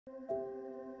Hello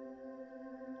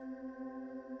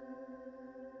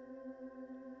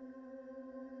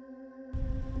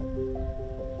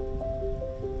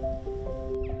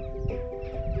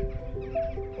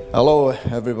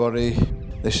everybody,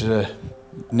 this is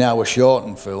now a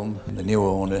shortened film. The new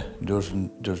owner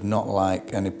does not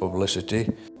like any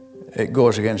publicity. It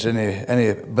goes against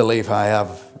any belief I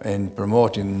have in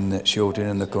promoting shooting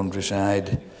in the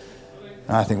countryside.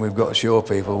 I think we've got to show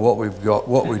people what we've got,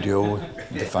 what we do,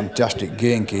 the fantastic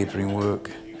gamekeeping work,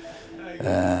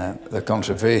 the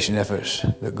conservation efforts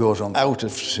that goes on out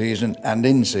of season and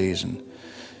in season.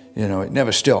 You know, it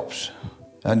never stops.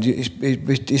 And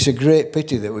it's a great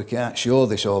pity that we can't show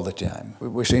this all the time.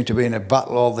 We seem to be in a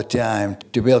battle all the time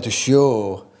to be able to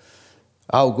show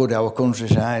how good our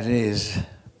countryside is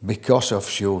because of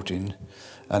shooting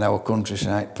and our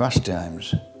countryside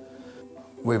pastimes.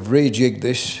 We've rejigged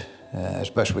this as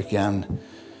best we can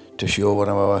to show one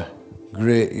of our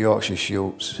great Yorkshire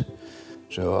shoots.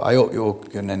 So I hope you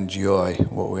can enjoy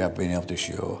what we have been able to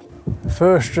show.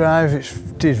 First drive,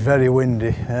 it is very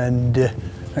windy and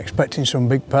expecting some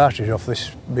big partridge off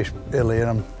this hill here.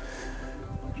 I'm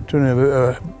doing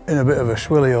in a bit of a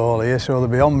swilly hole here, so they'll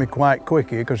be on me quite quick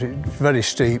here because it's very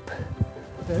steep.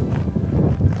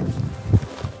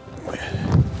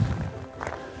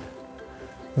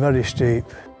 Very steep.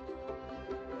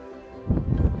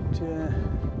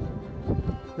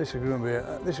 But, this is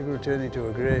going to turn into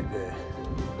a great day.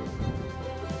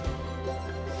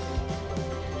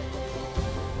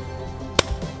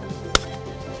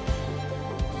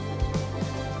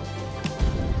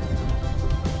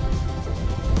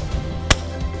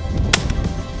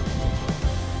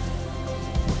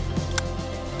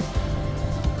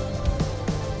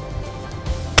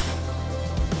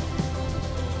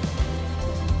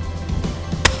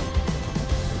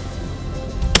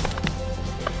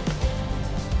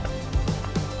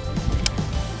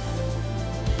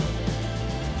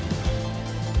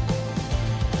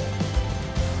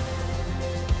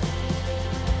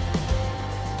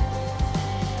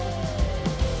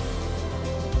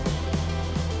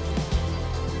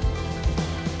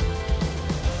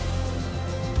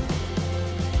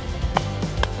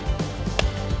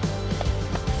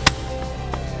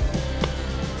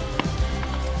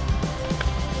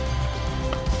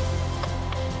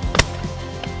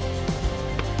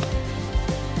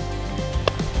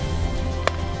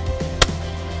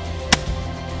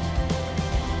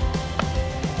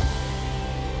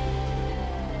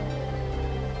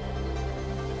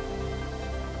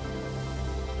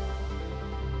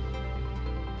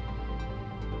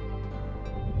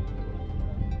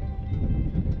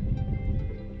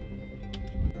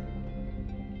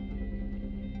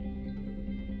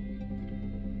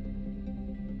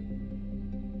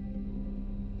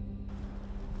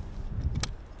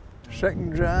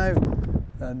 Second drive,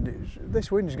 and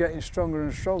this wind's getting stronger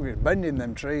and stronger. It's bending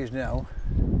them trees now.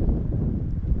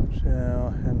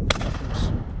 So, and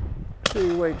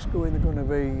see where it's going, they're going to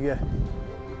be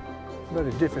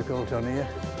very difficult on here.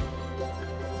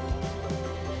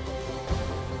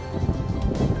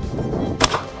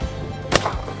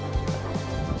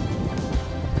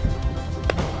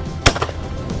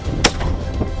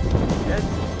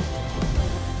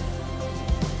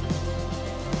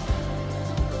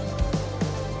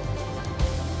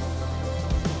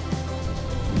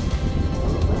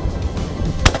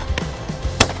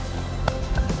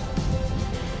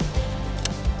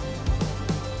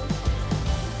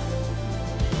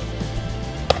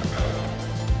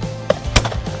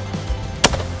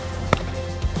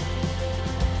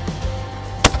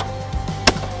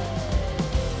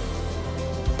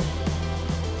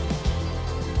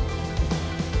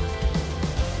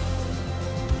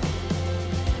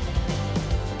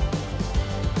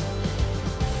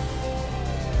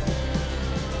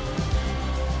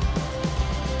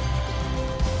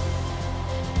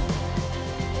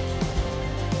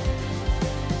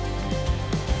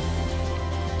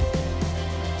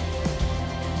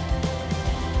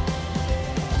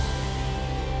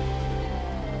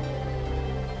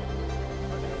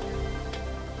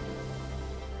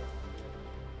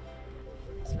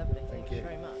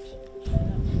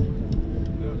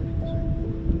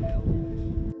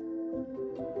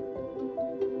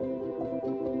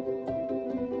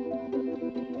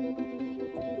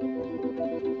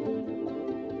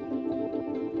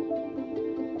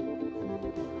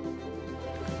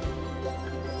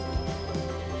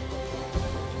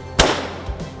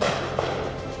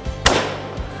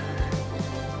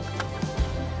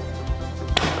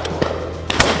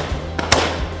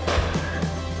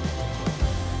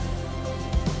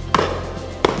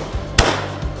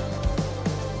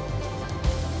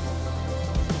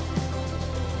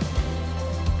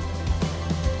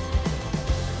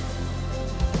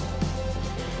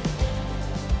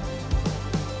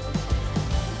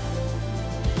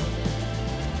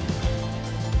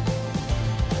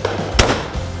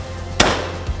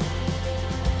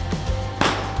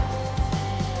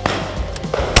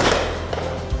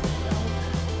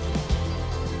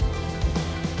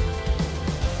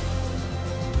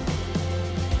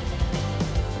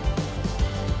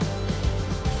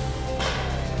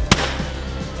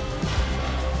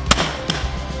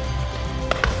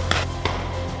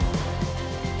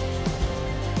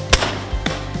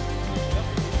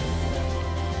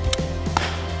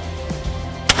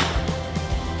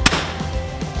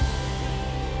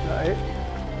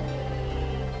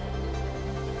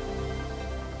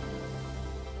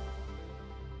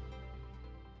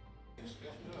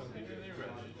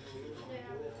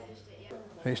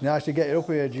 It's nice to get you up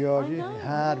here, Georgie. I know.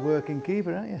 Hard-working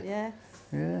keeper, aren't you? Yes.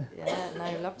 Yeah. Yeah,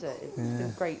 no, loved it. It's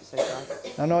been great so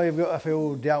far. I know you've got a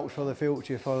few doubts for the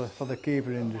future for the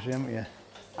keeper industry, haven't you?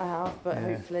 I have, but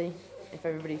hopefully, if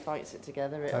everybody fights it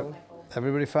together, it'll...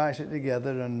 Everybody fights it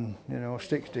together and, you know,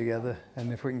 sticks together.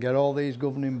 And if we can get all these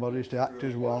governing bodies to act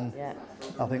as one, Yeah.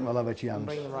 I think we'll have a chance. And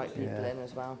bring the right people in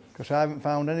as well. Because I haven't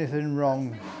found anything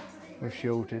wrong with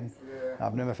shooting.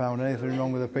 I've never found anything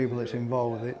wrong with the people that's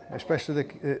involved with it, especially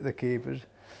the keepers.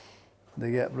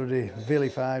 They get bloody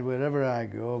vilified wherever I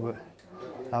go, but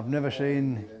I've never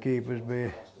seen keepers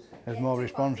be as more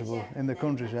responsible in the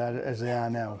countryside as they are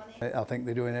now. I think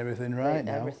they're doing everything right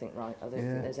now. Everything right. I don't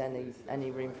think there's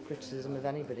any room for criticism of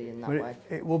anybody in that But way.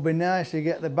 it would be nice to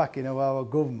get the backing of our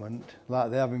government,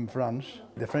 like they have in France.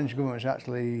 The French government's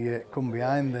actually come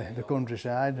behind the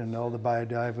countryside and all the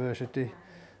biodiversity.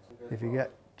 If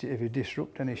you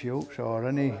disrupt any shoots or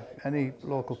any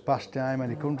local pastime,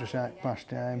 any countryside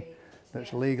pastime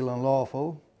that's legal and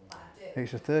lawful,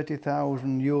 it's a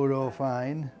 €30,000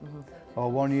 fine or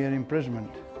 1 year imprisonment.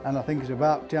 And I think it's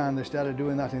about time they started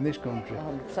doing that in this country.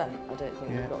 100%. I don't think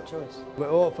we've got a choice. But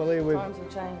hopefully Times will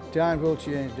change. Times will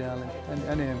change, darling. And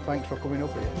anyway, thanks for coming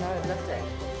up here. No, I've loved it.